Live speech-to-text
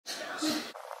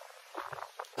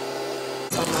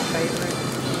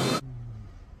favorite.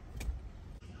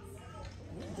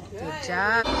 Good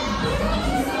job.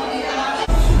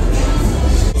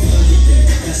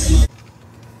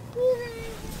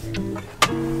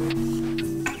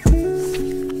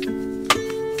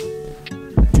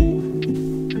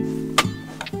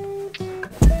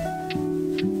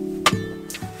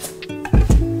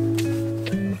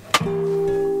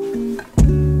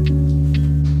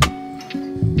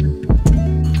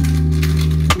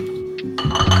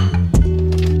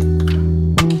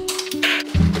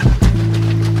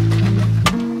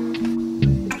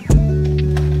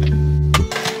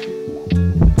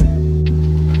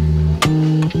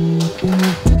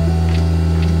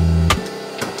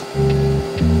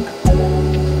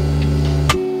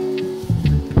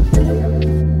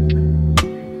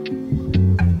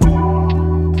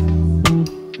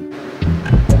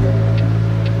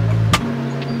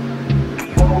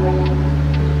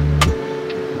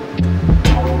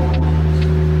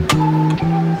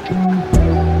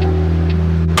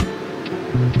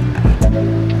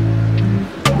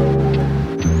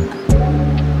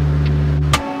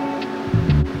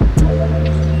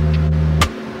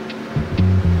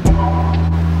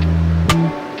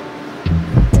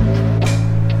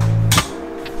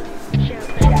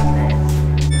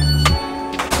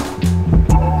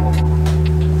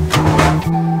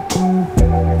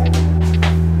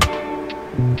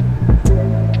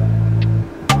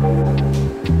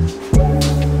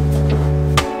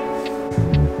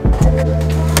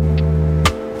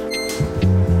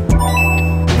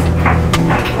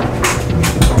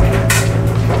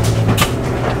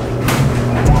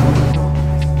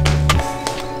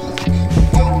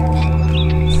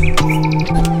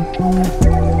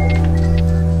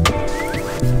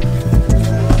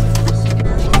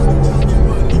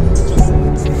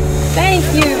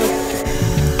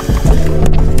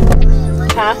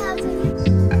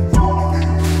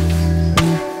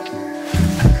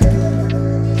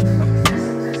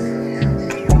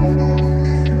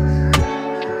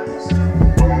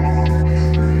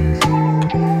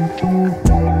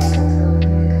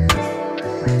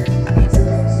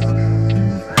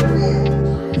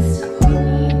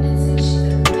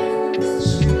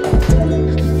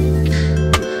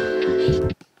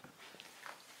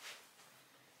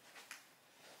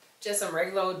 Just some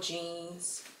regular old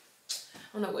jeans. I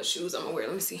don't know what shoes I'm gonna wear.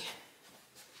 Let me see.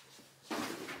 I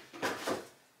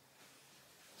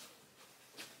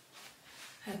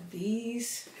have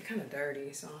these. They're kind of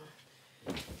dirty, so.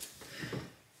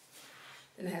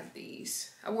 Then I have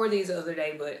these. I wore these the other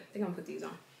day, but I think I'm gonna put these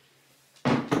on.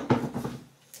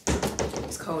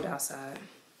 It's cold outside.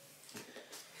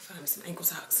 Find me some ankle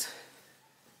socks.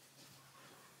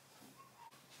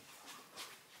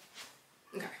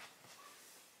 Okay.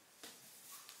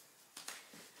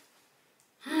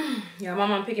 Yeah, my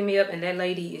mom picking me up, and that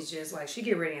lady is just like, she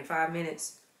get ready in 5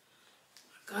 minutes.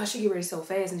 Gosh, she get ready so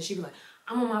fast, and then she be like,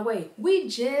 I'm on my way. We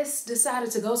just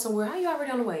decided to go somewhere. How you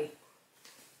already on the way?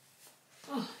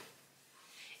 Oh.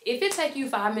 If it take you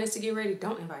 5 minutes to get ready,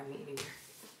 don't invite me anywhere.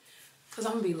 Because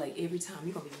I'm going to be late every time.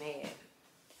 You're going to be mad.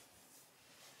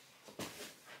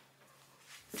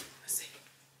 Let's see.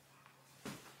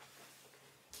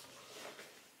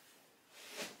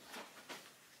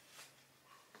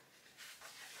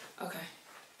 Okay.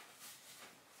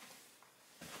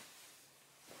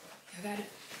 You got it?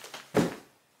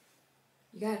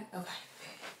 You got it? Okay.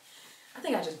 I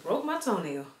think I just broke my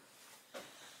toenail.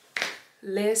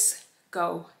 Let's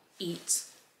go eat.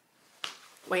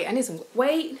 Wait, I need some,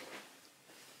 wait.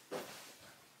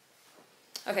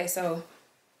 Okay, so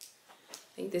I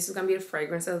think this is gonna be the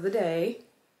fragrance of the day.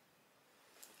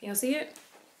 Y'all see it?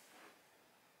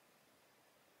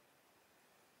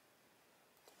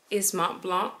 It's Mont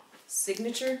Blanc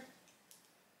Signature.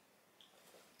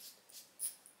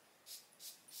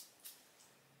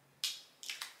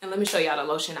 And let me show y'all the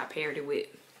lotion I paired it with.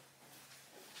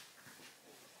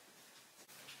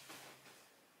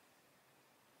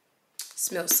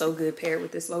 Smells so good paired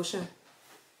with this lotion.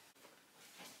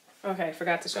 Okay,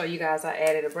 forgot to show you guys I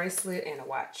added a bracelet and a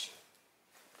watch.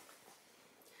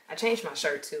 I changed my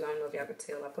shirt too. I don't know if y'all could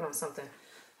tell. I put on something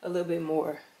a little bit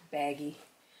more baggy.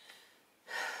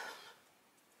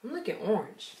 I'm looking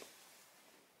orange.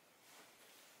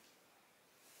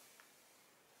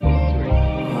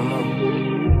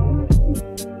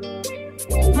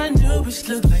 My new bitch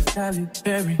look like Tyler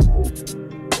Perry,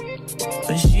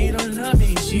 but she don't love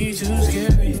me, she too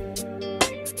scary.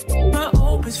 My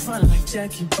old bitch fun like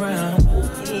Jackie Brown.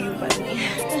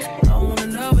 I wanna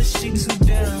know if she too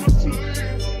down.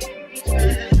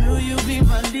 Will you be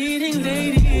my leading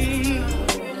lady?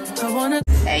 I wanna.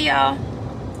 Hey y'all,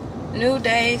 new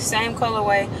day, same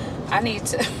colorway. I need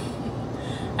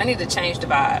to change the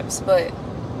vibes, but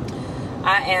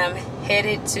I am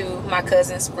headed to my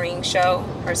cousin's spring show,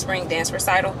 her spring dance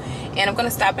recital, and I'm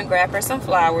gonna stop and grab her some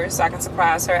flowers so I can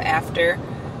surprise her after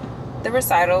the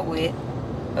recital with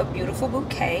a beautiful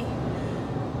bouquet.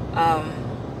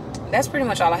 That's pretty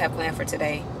much all I have planned for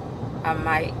today. I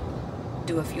might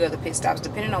do a few other pit stops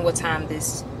depending on what time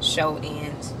this show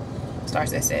ends.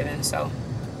 Starts at 7. So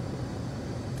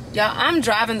y'all, I'm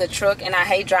driving the truck and I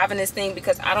hate driving this thing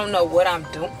because I don't know what I'm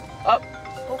doing. Oh,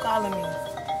 who calling me?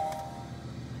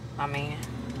 My man.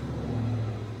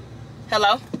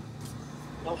 Hello?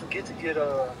 Don't forget to get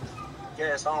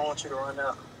gas. I don't want you to run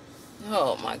out.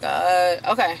 Oh my God.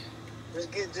 Okay.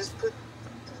 Just put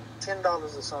 $10 or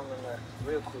something in there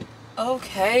real quick.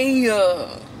 Okay.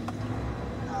 All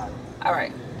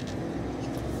right.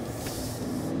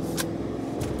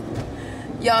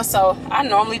 Y'all, so I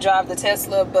normally drive the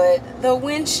Tesla, but the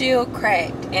windshield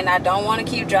cracked and I don't want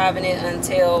to keep driving it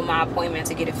until my appointment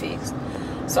to get it fixed.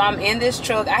 So I'm in this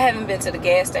truck. I haven't been to the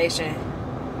gas station.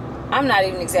 I'm not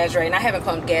even exaggerating. I haven't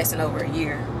pumped gas in over a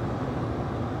year.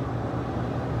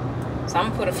 So I'm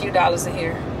gonna put a few dollars in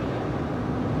here.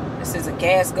 This is a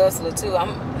gas guzzler too. I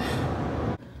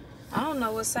don't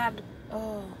know what side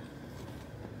I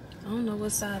don't know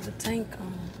what side the tank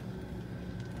on.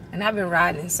 And I've been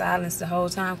riding in silence the whole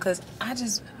time because I'm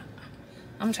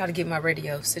trying to get my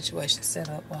radio situation set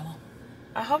up. Well,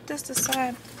 I hope this the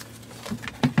side.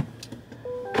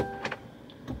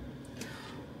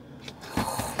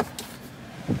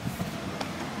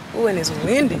 Ooh, and it's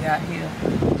windy out here.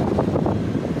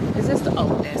 Is this the,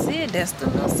 oh, that's it. That's the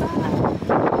little side.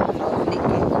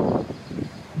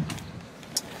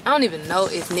 I don't even know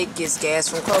if Nick gets gas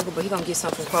from Kroger, but he gonna get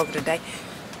something from Kroger today.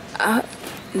 I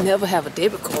never have a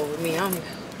debit card with me.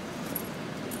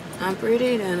 I'm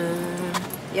pretty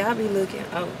y'all be looking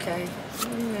okay.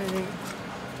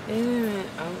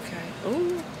 Okay.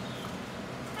 Ooh.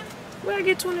 Where I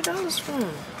get $20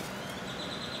 from?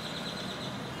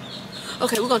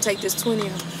 Okay, we're gonna take this 20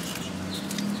 off.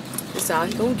 That's all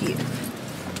he gonna get.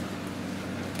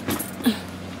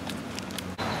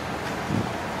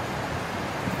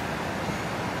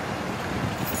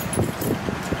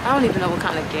 I don't even know what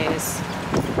kind of gas.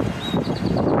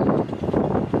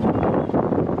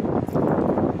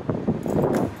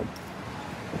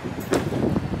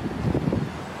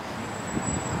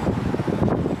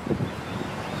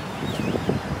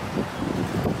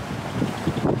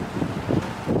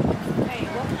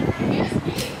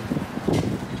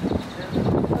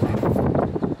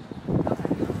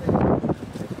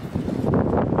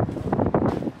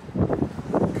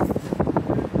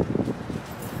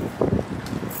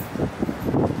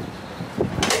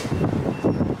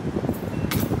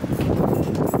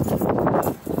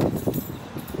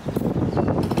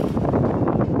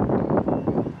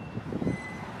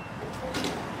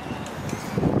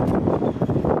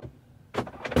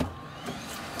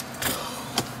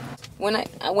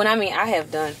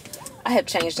 I have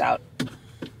changed out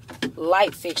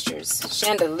light fixtures,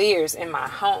 chandeliers in my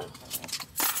home.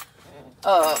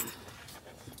 All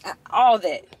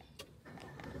that.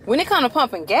 When it comes to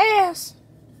pumping gas,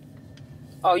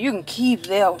 oh, you can keep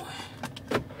that one.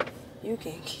 You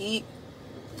can keep.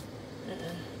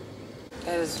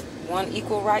 That is one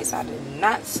equal rights I did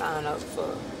not sign up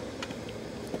for.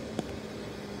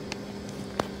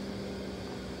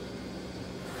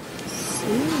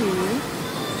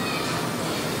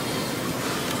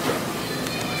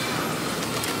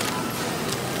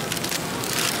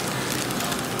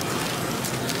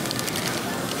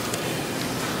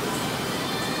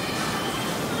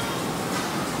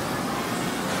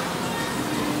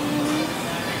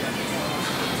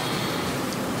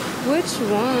 Which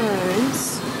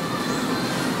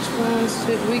ones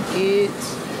should we get?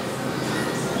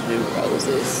 The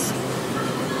roses.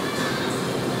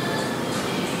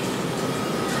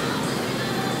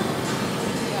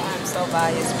 Yeah, I'm so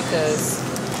biased because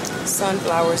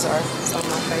sunflowers are some of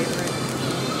my favorite.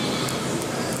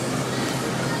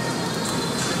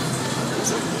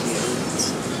 These are cute.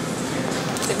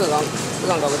 I think we're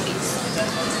gonna go with these.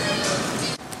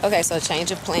 Okay, so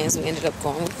change of plans. We ended up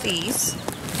going with these.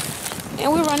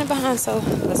 And we're running behind, so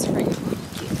let's hurry up.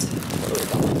 Where are we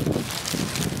going?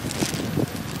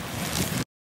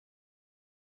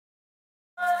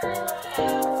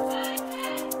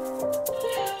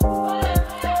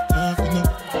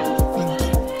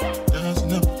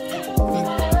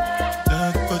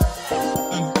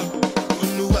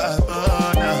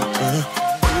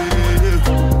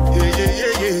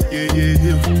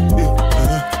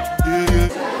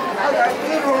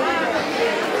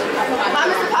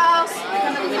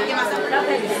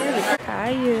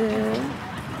 Hiya.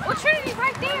 Well, Trinity's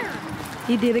right there.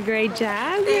 You did a great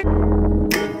job.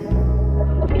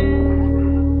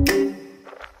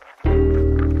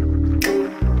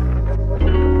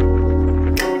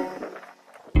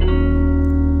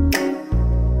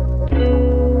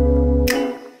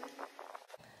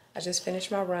 I just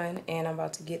finished my run and I'm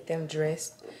about to get them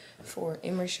dressed for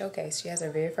Emery's showcase. She has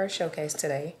her very first showcase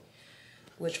today,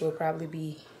 which will probably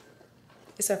be,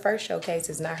 it's her first showcase,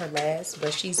 it's not her last,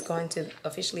 but she's going to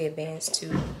officially advance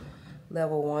to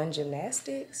level 1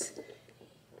 gymnastics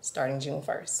starting June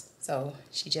 1st. So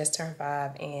she just turned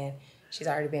 5 and she's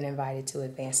already been invited to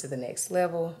advance to the next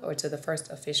level, or to the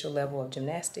first official level of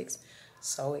gymnastics.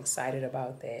 So excited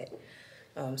about that.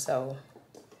 So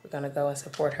we're gonna go and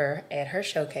support her at her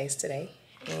showcase today,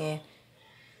 and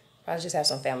probably just have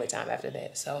some family time after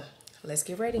that. So let's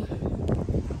get ready.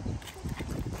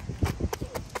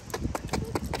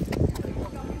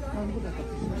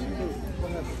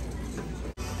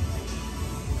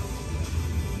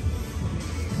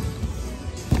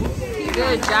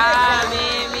 Good job,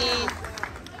 Amy.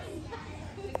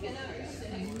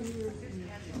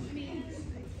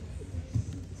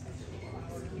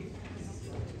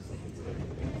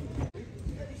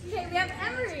 Okay, we have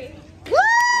Emery.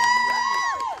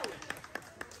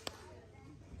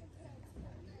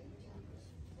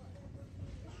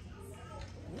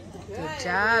 Good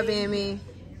job, Amy.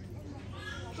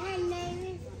 My name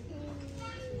is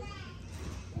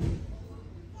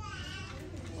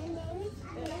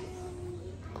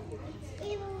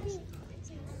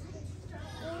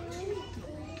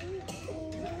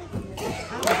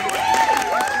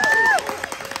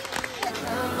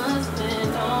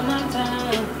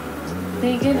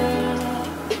Thinking I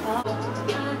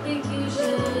think you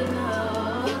should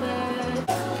know that.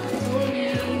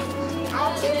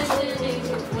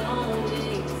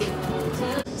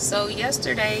 So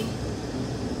yesterday,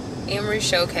 Emery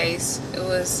showcase, it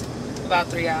was about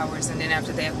 3 hours, and then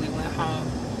after that we went home.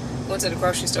 Went to the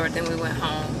grocery store, then we went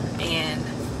home and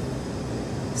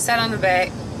sat on the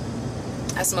back.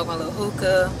 I smoked my little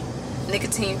hookah,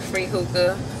 nicotine-free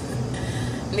hookah.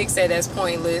 Nick said that's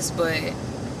pointless, but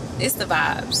it's the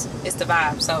vibes. It's the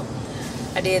vibe. So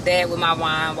I did that with my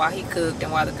wine while he cooked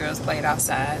and while the girls played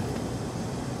outside.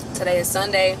 Today is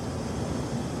Sunday.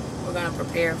 We're gonna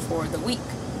prepare for the week.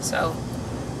 So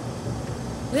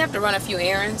we have to run a few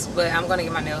errands, but I'm gonna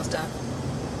get my nails done.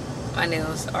 My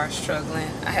nails are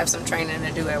struggling. I have some training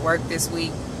to do at work this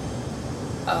week.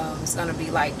 It's gonna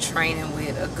be like training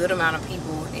with a good amount of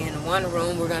people in one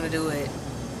room. We're gonna do it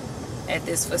at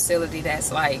this facility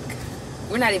that's like,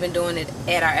 we're not even doing it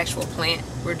at our actual plant.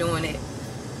 We're doing it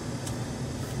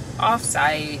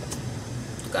off-site.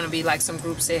 It's gonna be like some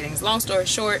group settings. Long story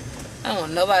short, I don't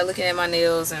want nobody looking at my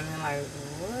nails and being like,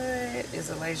 what is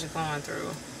Elijah going through?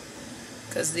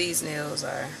 Because these nails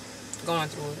are going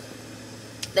through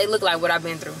it. They look like what I've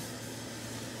been through.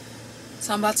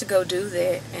 So I'm about to go do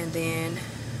that, and then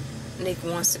Nick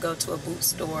wants to go to a boot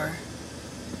store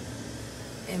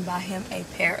and buy him a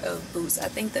pair of boots. I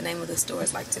think the name of the store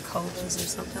is like Tacova's or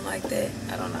something like that.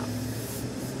 I don't know.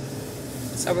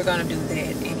 So we're gonna do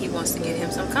that, and he wants to get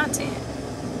him some content.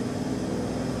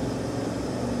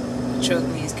 The truck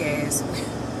needs gas.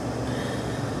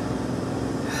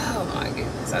 Oh my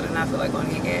goodness, I do not feel like going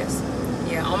to get gas.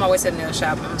 Yeah, on my way to the nail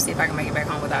shop, I'm gonna see if I can make it back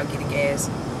home without getting gas.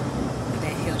 And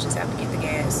then he'll just have to get the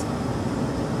gas.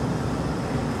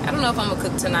 I don't know if I'm gonna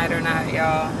cook tonight or not,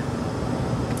 y'all.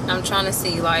 I'm trying to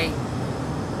see like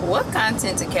what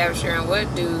content to capture and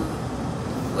what do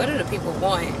the people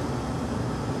want.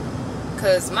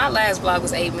 Cause my last vlog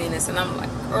was 8 minutes and I'm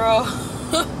like, girl.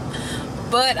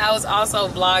 But I was also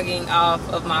vlogging off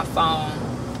of my phone.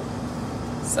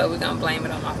 So we're gonna blame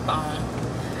it on my phone.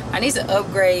 I need to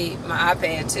upgrade my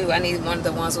iPad too. I need one of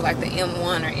the ones with like the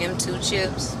M1 or M2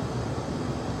 chips.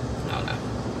 I don't know.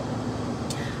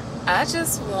 I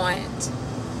just want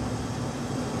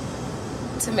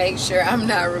to make sure I'm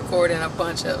not recording a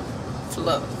bunch of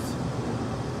fluff.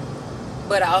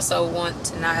 But I also want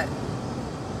to not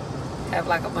have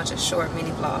like a bunch of short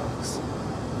mini vlogs.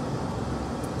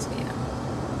 So yeah.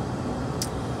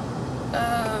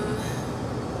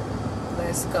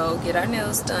 Let's go get our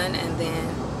nails done and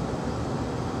then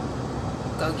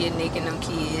go get Nick and them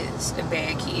kids, the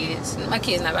bad kids. My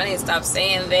kids not, but I need to stop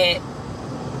saying that.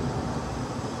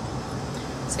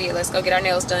 So yeah, let's go get our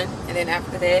nails done, and then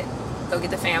after that, go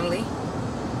get the family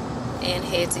and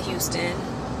head to Houston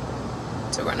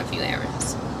to run a few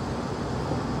errands.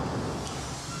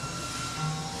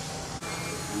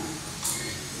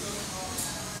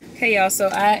 Okay, y'all, so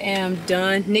I am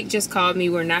done. Nick just called me.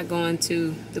 We're not going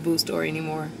to the boot store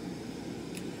anymore.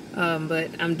 But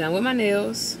I'm done with my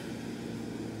nails.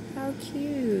 How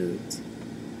cute.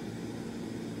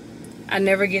 I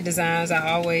never get designs.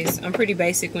 I'm pretty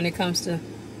basic when it comes to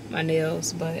my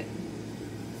nails, but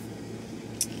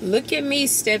look at me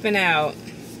stepping out,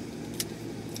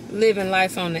 living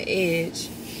life on the edge.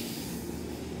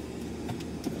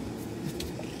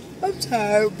 I'm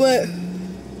tired, but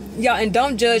y'all, and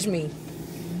don't judge me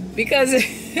because I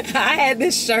had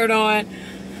this shirt on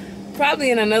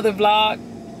probably in another vlog.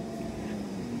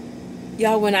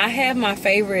 Y'all, when I have my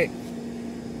favorite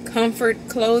comfort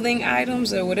clothing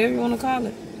items or whatever you want to call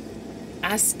it,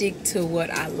 I stick to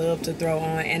what I love to throw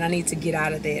on, and I need to get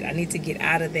out of that.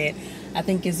 I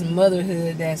think it's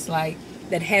motherhood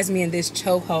that has me in this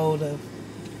chokehold of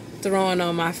throwing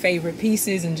on my favorite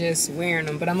pieces and just wearing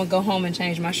them. But I'm gonna go home and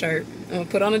change my shirt. I'm gonna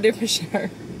put on a different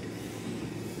shirt,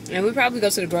 and we probably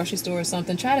go to the grocery store or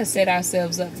something, try to set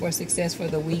ourselves up for success for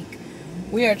the week.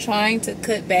 We are trying to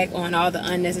cut back on all the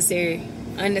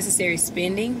unnecessary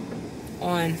spending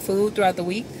on food throughout the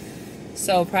week.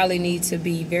 So probably need to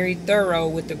be very thorough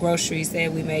with the groceries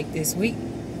that we make this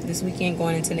weekend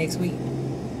going into next week.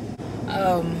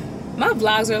 My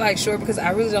vlogs are like short because I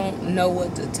really don't know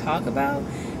what to talk about.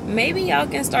 Maybe y'all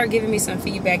can start giving me some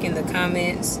feedback in the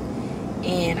comments,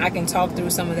 and I can talk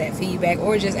through some of that feedback,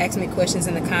 or just ask me questions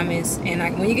in the comments. And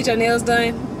when you get your nails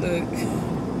done, look,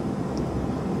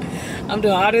 I'm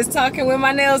doing all this talking with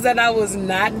my nails that I was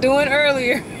not doing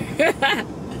earlier.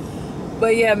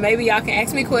 But yeah, maybe y'all can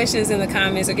ask me questions in the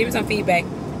comments or give me some feedback,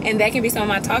 and that can be some of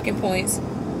my talking points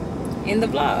in the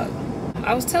vlog.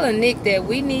 I was telling Nick that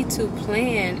we need to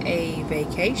plan a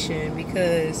vacation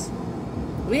because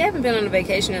we haven't been on a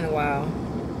vacation in a while.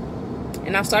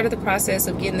 And I've started the process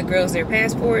of getting the girls their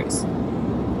passports.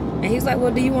 And he's like,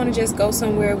 well, do you want to just go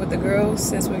somewhere with the girls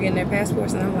since we're getting their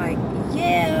passports? And I'm like,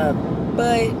 yeah,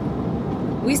 but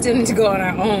we still need to go on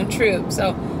our own trip.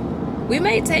 So we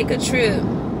may take a trip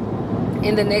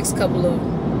in the next couple of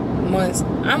months.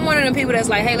 I'm one of the people that's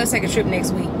like, hey, let's take a trip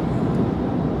next week.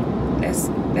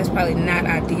 That's probably not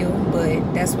ideal,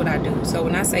 but that's what I do. So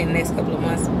when I say the next couple of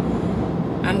months,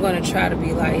 I'm going to try to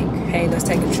be like, hey, let's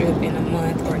take a trip in a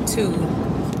month or two.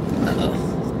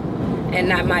 And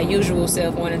not my usual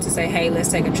self wanting to say, hey, let's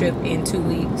take a trip in 2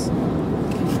 weeks.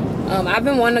 I've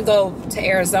been wanting to go to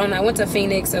Arizona. I went to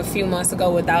Phoenix a few months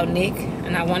ago without Nick,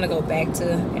 and I want to go back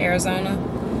to Arizona.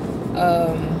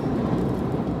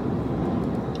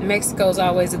 Mexico's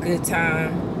always a good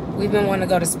time. We've been wanting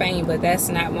to go to Spain, but that's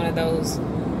not one of those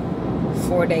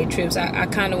 4-day trips. I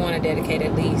kind of want to dedicate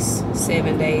at least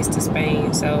 7 days to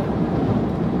Spain, so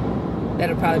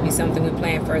that'll probably be something we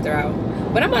plan further out.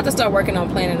 But I'm about to start working on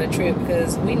planning a trip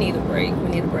because we need a break.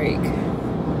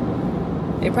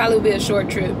 It probably will be a short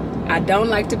trip. I don't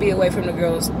like to be away from the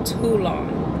girls too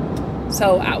long,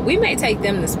 so we may take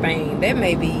them to Spain. That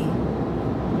may be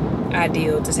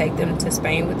ideal, to take them to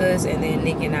Spain with us, and then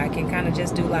Nick and I can kind of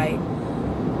just do like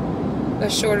a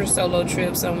shorter solo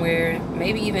trip somewhere,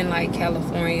 maybe even like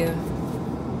California.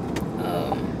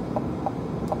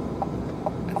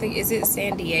 I think, is it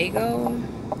San Diego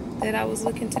that I was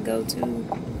looking to go to?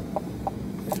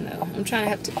 No, I'm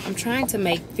trying to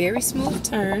make very smooth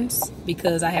turns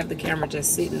because I have the camera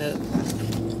just sitting up.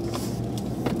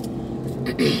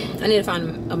 I need to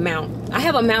find a mount. I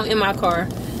have a mount in my car,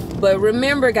 but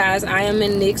remember guys, I am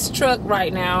in Nick's truck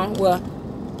right now. Well,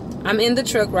 I'm in the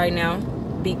truck right now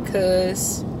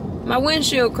because my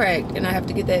windshield cracked and I have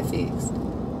to get that fixed.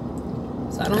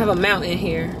 So I don't have a mount in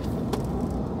here.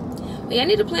 But yeah, I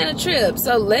need to plan a trip.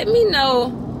 So let me know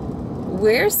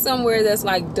where's somewhere that's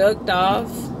like ducked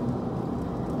off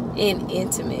and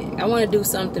intimate. I want to do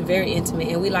something very intimate,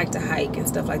 and we like to hike and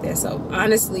stuff like that. So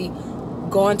honestly,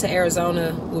 going to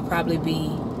Arizona would probably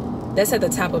be, that's at the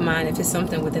top of mind if it's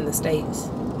something within the States.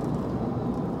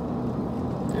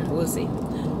 We'll see.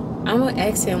 I'm going to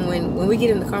ask him when we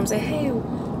get in the car and say, hey,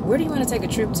 where do you want to take a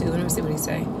trip to? And let me see what he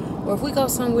say. Or if we go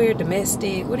somewhere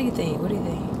domestic, what do you think? What do you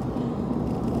think?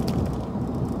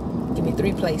 Give me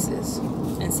 3 places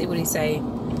and see what he say.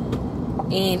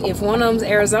 And if one of them's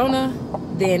Arizona,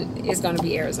 then it's going to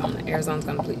be Arizona. Arizona's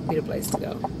going to be the place to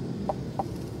go.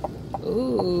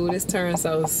 Ooh, this turns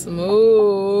so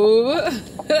smooth.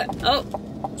 Oh,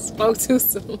 spoke too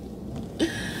soon.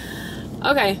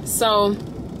 Okay, so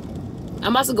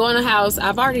I'm about to go in the house.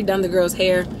 I've already done the girls'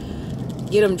 hair,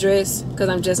 get them dressed because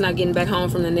I'm just not getting back home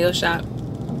from the nail shop.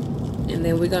 And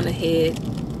then we're going to head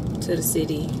to the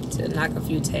city to knock a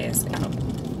few tasks out.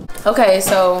 Okay,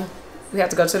 so we have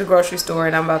to go to the grocery store,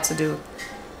 and I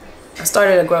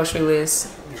started a grocery list.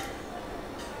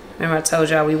 Remember I told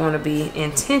y'all we want to be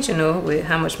intentional with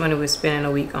how much money we're spending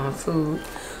a week on food.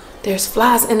 There's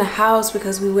flies in the house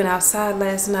because we went outside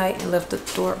last night and left the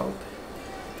door open.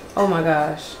 Oh my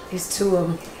gosh, it's 2 of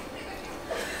them.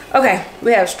 Okay,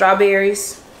 we have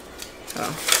strawberries.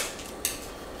 Oh.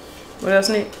 What else,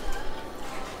 Nick?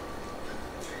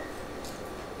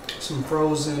 Some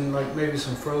frozen, like maybe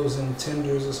some frozen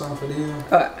tenders or something for them.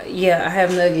 Yeah, I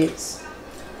have nuggets.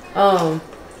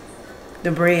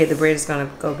 The bread is gonna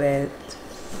go bad.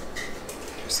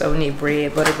 So we need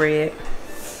bread, butter bread.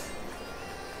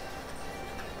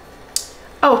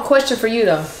 Oh, question for you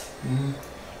though.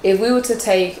 If we were to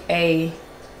take a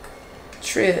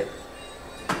trip,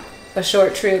 a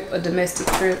short trip, a domestic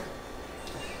trip,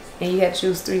 and you had to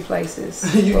choose 3 places.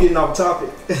 You getting off topic.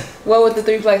 What would the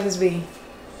 3 places be?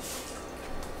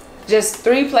 Just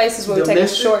 3 places where we take a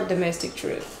Domestic? short domestic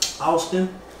trip. Austin,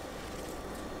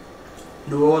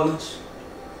 New Orleans,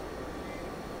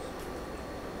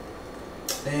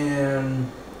 and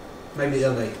maybe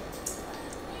LA.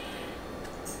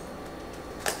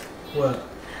 What?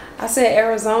 I said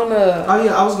Arizona. Oh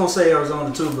yeah, I was gonna say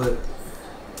Arizona too, but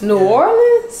New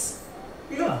Orleans?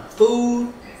 yeah,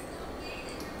 food,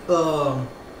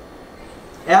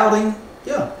 outing,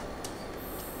 yeah.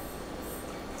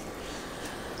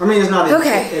 I mean, it's not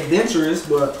adventurous,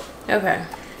 but Okay.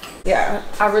 Yeah,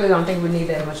 I really don't think we need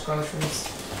that much groceries.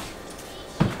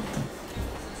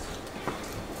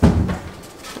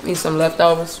 Need some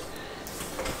leftovers.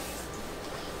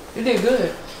 You did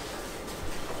good.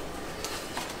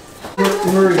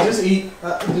 Marie, just eat,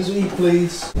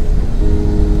 please.